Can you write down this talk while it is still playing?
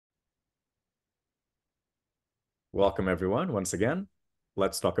Welcome, everyone, once again.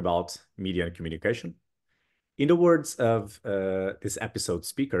 Let's talk about media and communication. In the words of this episode's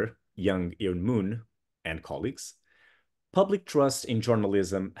speaker, young Eun Moon and colleagues, public trust in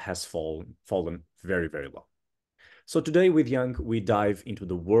journalism has fallen very, very low. So today with Young, we dive into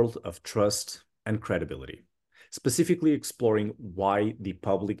the world of trust and credibility, specifically exploring why the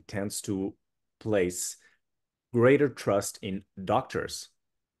public tends to place greater trust in doctors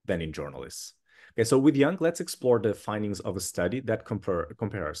than in journalists. Okay, so with Young, let's explore the findings of a study that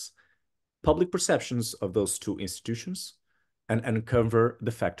compares public perceptions of those two institutions and uncover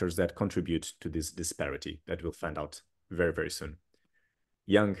the factors that contribute to this disparity that we'll find out very, very soon.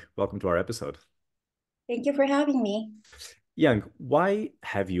 Young, welcome to our episode. Thank you for having me. Young, why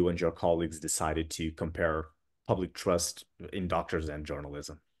have you and your colleagues decided to compare public trust in doctors and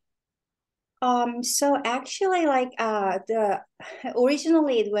journalism? So actually, the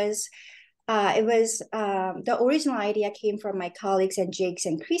originally the original idea came from my colleagues and Jake's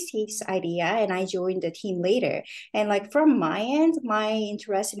and Christy's idea, and I joined the team later. And like from my end, my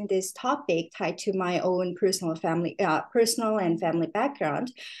interest in this topic tied to my own personal and family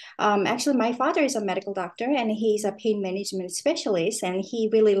background. Actually, my father is a medical doctor, and he's a pain management specialist, and he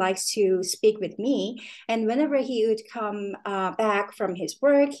really likes to speak with me. And whenever he would come back from his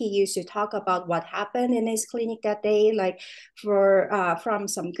work, he used to talk about what happened in his clinic that day, like from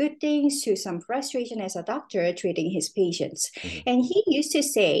some good things to some frustration as a doctor treating his patients. Mhm. And he used to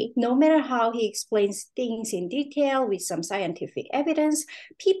say, no matter how he explains things in detail with some scientific evidence,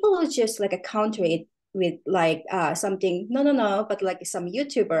 people will just like counter it with something no, but like some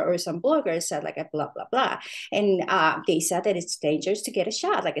YouTuber or some blogger said like a blah blah blah, and they said that it's dangerous to get a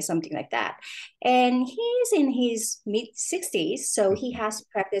shot, like something like that. And he's in his mid 60s, so he Mhm. has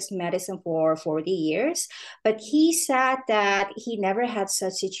practiced medicine for 40 years, but he said that he never had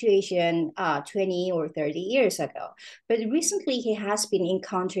such situation 20 or 30 years ago. But recently he has been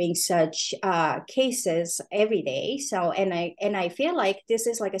encountering such cases every day. So and I feel like this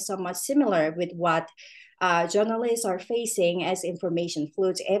is like a somewhat similar with what journalists are facing as information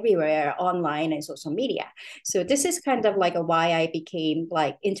floats everywhere online and social media. So this is kind of like a why I became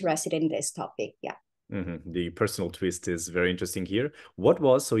like interested in this topic. Yeah. The personal twist is very interesting here.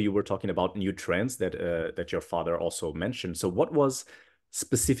 So you were talking about new trends that your father also mentioned. So what was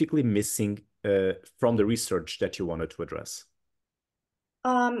specifically missing from the research that you wanted to address?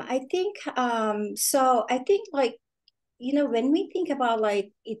 I think like when we think about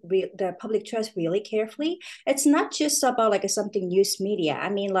like the public trust really carefully, it's not just about like something news media.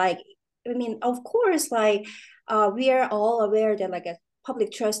 Of course, we are all aware that like a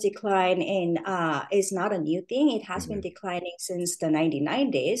public trust decline in is not a new thing. It has been Mhm. declining since the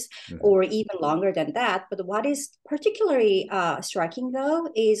 1990s Mhm. or even longer than that. But what is particularly striking though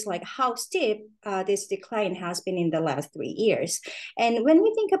is like how steep this decline has been in the last 3 years. And when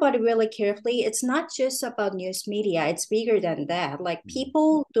we think about it really carefully, it's not just about news media, it's bigger than that. Like Mhm.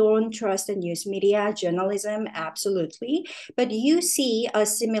 people don't trust the news media, journalism, absolutely. But you see a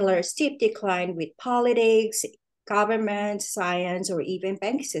similar steep decline with politics, government, science, or even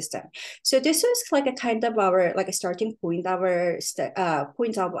bank system. So this was like a kind of our like a starting point,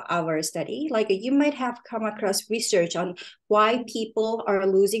 point of our study. Like you might have come across research on why people are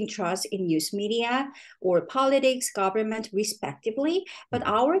losing trust in news media or politics, government, respectively. But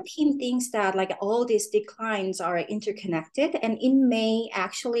Mhm. our team thinks that like all these declines are interconnected, and it may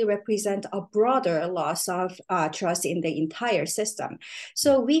actually represent a broader loss of trust in the entire system.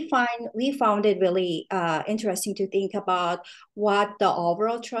 So we found it really interesting to think about what the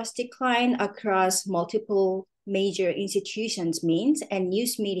overall trust decline across multiple major institutions means, and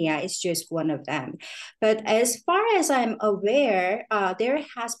news media is just one of them. But as far as I'm aware, there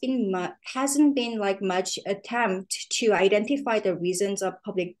hasn't been like much attempt to identify the reasons of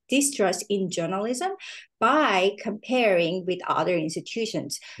public distrust in journalism by comparing with other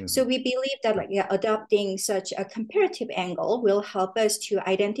institutions. So Mhm. we believe that like adopting such a comparative angle will help us to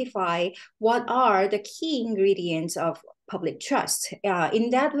identify what are the key ingredients of public trust.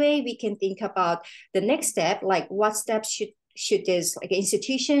 In that way, we can think about the next step, like what steps should these like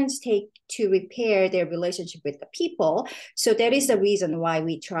institutions take to repair their relationship with the people. So that is the reason why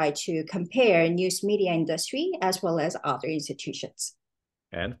we try to compare news media industry as well as other institutions.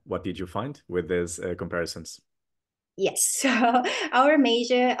 And what did you find with these comparisons? Yes. So our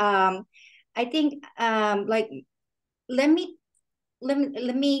major, I think, let me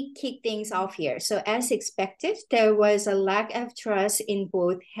let me kick things off here. So as expected, there was a lack of trust in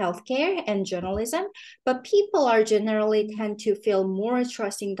both healthcare and journalism, but people are generally tend to feel more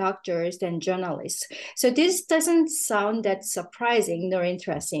trusting doctors than journalists. So this doesn't sound that surprising nor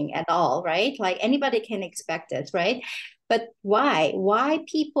interesting at all, right? Like anybody can expect it, right? But why? Why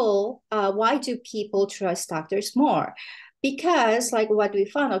do people trust doctors more? Because, like what we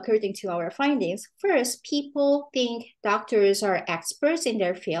found according to our findings, first, people think doctors are experts in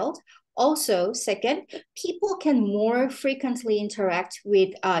their field. Also, second, people can more frequently interact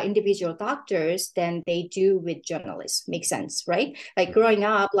with individual doctors than they do with journalists. Makes sense, right? Like growing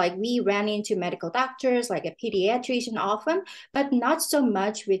up, like we ran into medical doctors, like a pediatrician often, but not so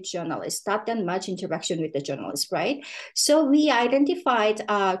much with journalists, not that much interaction with the journalists, right? So we identified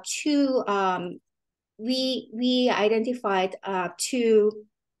we identified two.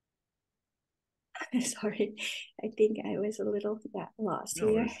 Sorry, I think I was a little lost No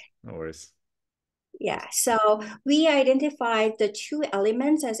here. worries. No worries. Yeah, so we identified the two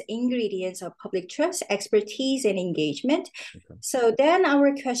elements as ingredients of public trust, expertise and engagement. Okay. So then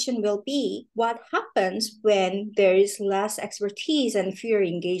our question will be, what happens when there is less expertise and fewer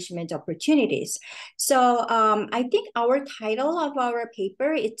engagement opportunities? So I think our title of our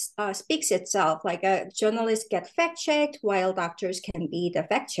paper, it speaks itself, like a journalist get fact-checked while doctors can be the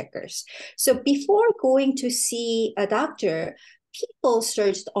fact-checkers. So before going to see a doctor, people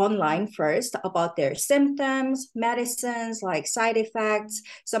searched online first about their symptoms, medicines, like side effects,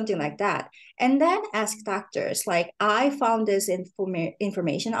 something like that. And then asked doctors, like, I found this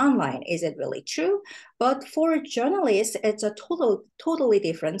information online. Is it really true? But for journalists, it's a totally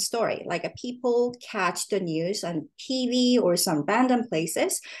different story. Like people catch the news on TV or some random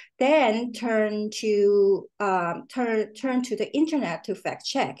places, then turn to the internet to fact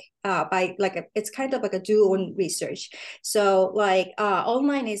check by it's kind of like a do own research. So like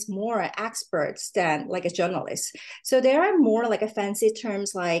online is more experts than like a journalist. So there are more like a fancy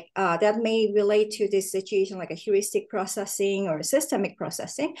terms like that may relate to this situation, like a heuristic processing or systemic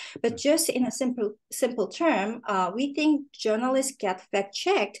processing. But just in a simple term, we think journalists get fact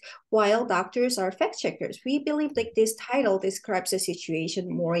checked while doctors are fact checkers. We believe like this title describes the situation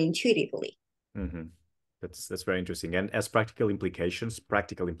more intuitively. Mm-hmm. That's very interesting. And as practical implications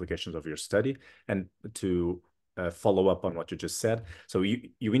of your study, and to follow up on what you just said. So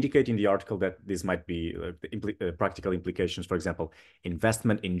you indicate in the article that this might be practical implications, for example,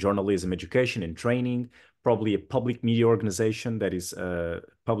 investment in journalism education and training, probably a public media organization that is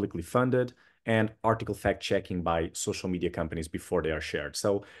publicly funded, and article fact checking by social media companies before they are shared.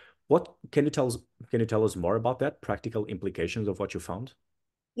 So what can you tell us? Can you tell us more about that practical implications of what you found?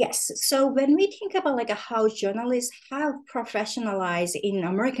 Yes. So when we think about like how journalists have professionalized in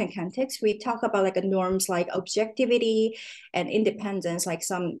American context, we talk about like norms like objectivity and independence, like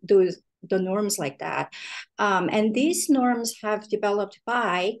some those the norms like that. And these norms have developed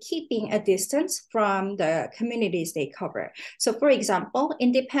by keeping a distance from the communities they cover. So for example,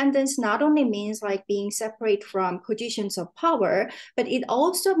 independence not only means like being separate from positions of power, but it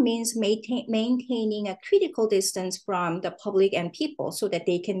also means maintaining a critical distance from the public and people so that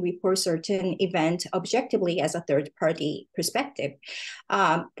they can report certain event objectively as a third party perspective.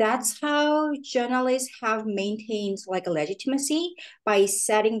 That's how journalists have maintained like a legitimacy by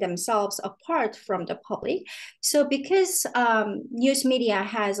setting themselves apart from the public. So because news media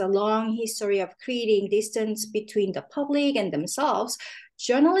has a long history of creating distance between the public and themselves,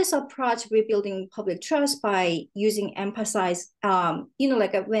 journalists approach rebuilding public trust by using emphasize,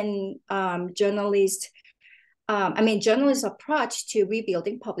 like when journalists journalists' approach to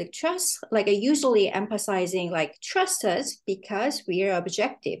rebuilding public trust, like usually emphasizing like trust us because we are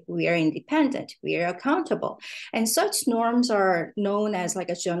objective, we are independent, we are accountable. And such norms are known as like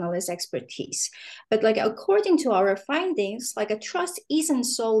a journalist expertise. But like according to our findings, like a trust isn't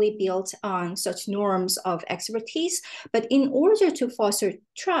solely built on such norms of expertise, but in order to foster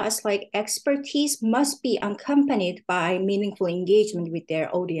trust, like expertise must be accompanied by meaningful engagement with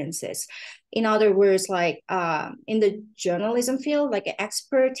their audiences. In other words, like in the journalism field, like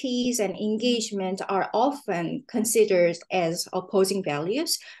expertise and engagement are often considered as opposing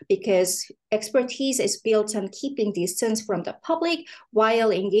values because expertise is built on keeping distance from the public while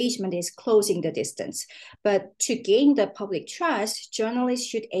engagement is closing the distance. But to gain the public trust, journalists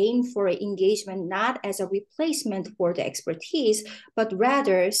should aim for engagement not as a replacement for the expertise, but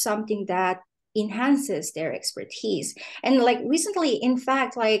rather something that enhances their expertise. And like recently, in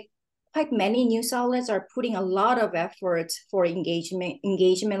fact, like quite many news outlets are putting a lot of effort for engagement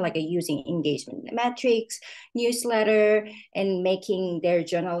like using engagement metrics, newsletter, and making their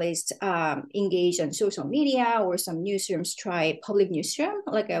journalists engage on social media, or some newsrooms try public newsroom,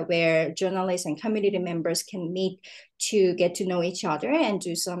 where journalists and community members can meet to get to know each other and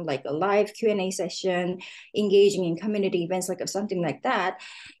do some like a live Q&A session, engaging in community events, like something like that.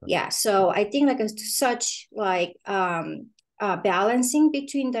 Yeah, so I think like such like balancing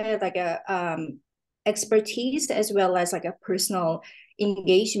between the like a expertise as well as like a personal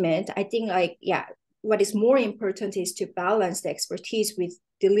engagement. I think like, yeah, what is more important is to balance the expertise with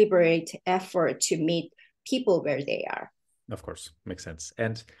deliberate effort to meet people where they are. Of course, makes sense.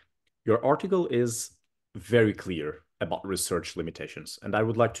 And your article is very clear about research limitations, and I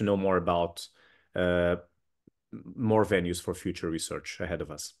would like to know more about uh, more venues for future research ahead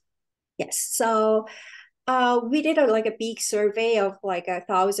of us. Yes, so we did like a big survey of like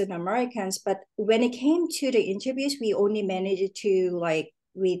 1,000 Americans, but when it came to the interviews, we only managed to like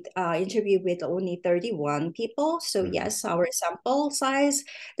with interview with only 31 people. So yes, our sample size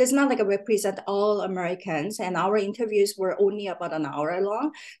does not like represent all Americans, and our interviews were only about an hour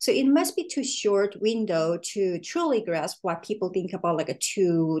long. So it must be too short window to truly grasp what people think about like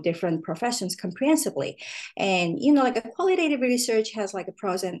two different professions comprehensively. And like a qualitative research has like a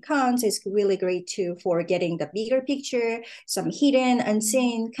pros and cons. It's really great too for getting the bigger picture, some hidden,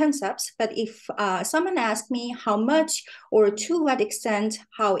 unseen concepts. But if someone asked me how much or to what extent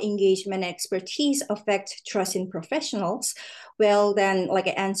how engagement expertise affect trust in professionals, well, then like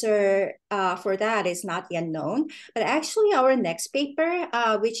an answer for that is not yet known. But actually, our next paper,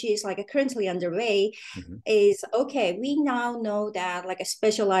 which is like currently underway, is okay. We now know that like a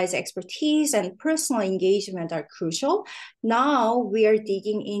specialized expertise and personal engagement are crucial. Now we are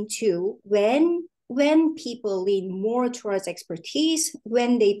digging into when people lean more towards expertise,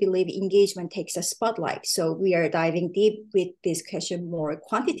 when they believe engagement takes a spotlight. So we are diving deep with this question more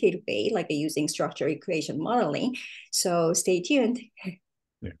quantitative way, like using structural equation modeling. So stay tuned.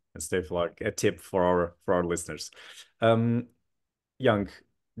 Yeah, and stay for like a tip for our listeners. Young,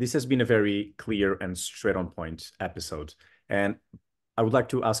 this has been a very clear and straight on point episode, and I would like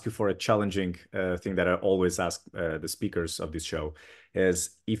to ask you for a challenging thing that I always ask the speakers of this show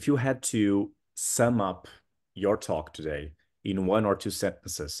is if you had to sum up your talk today in one or two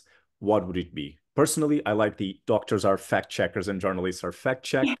sentences, what would it be? Personally, I like the doctors are fact checkers and journalists are fact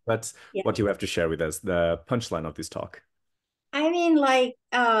checked, but Yeah. what you have to share with us, the punchline of this talk. I mean, like,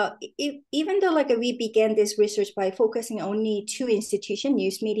 even though like we began this research by focusing only two institutions,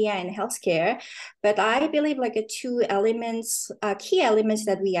 news media and healthcare, but I believe like two elements, key elements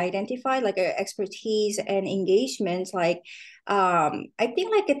that we identify, like expertise and engagement, like I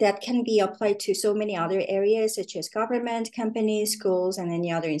think like that can be applied to so many other areas such as government, companies, schools, and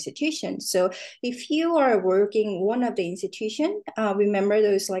any other institutions. So if you are working one of the institution, remember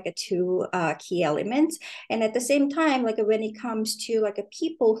those like two key elements. And at the same time, like when it comes to like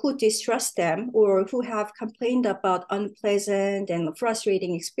people who distrust them or who have complained about unpleasant and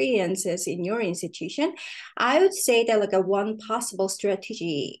frustrating experiences in your institution, I would say that like one possible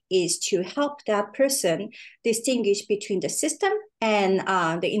strategy is to help that person distinguish between the system and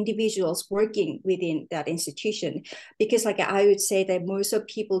the individuals working within that institution. Because like I would say that most of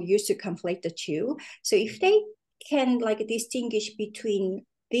people used to conflate the two. So if they can like distinguish between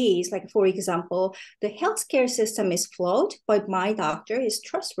these, like for example, the healthcare system is flawed, but my doctor is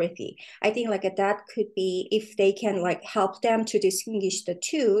trustworthy. I think like that could be, if they can like help them to distinguish the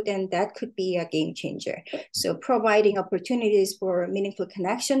two, then that could be a game changer. So providing opportunities for meaningful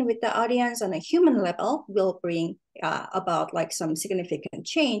connection with the audience on a human level will bring about like some significant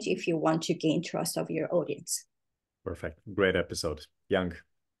change if you want to gain trust of your audience. Perfect. Great episode. Young,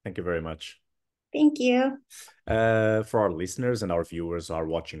 thank you very much. Thank you. For our listeners and our viewers who are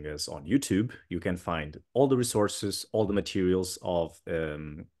watching us on YouTube, you can find all the resources, all the materials of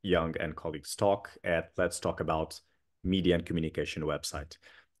Young and colleagues talk at Let's Talk About Media and Communication website.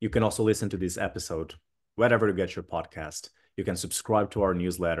 You can also listen to this episode wherever you get your podcast. You can subscribe to our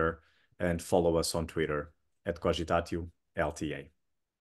newsletter and follow us on Twitter at Cogitatio LTA.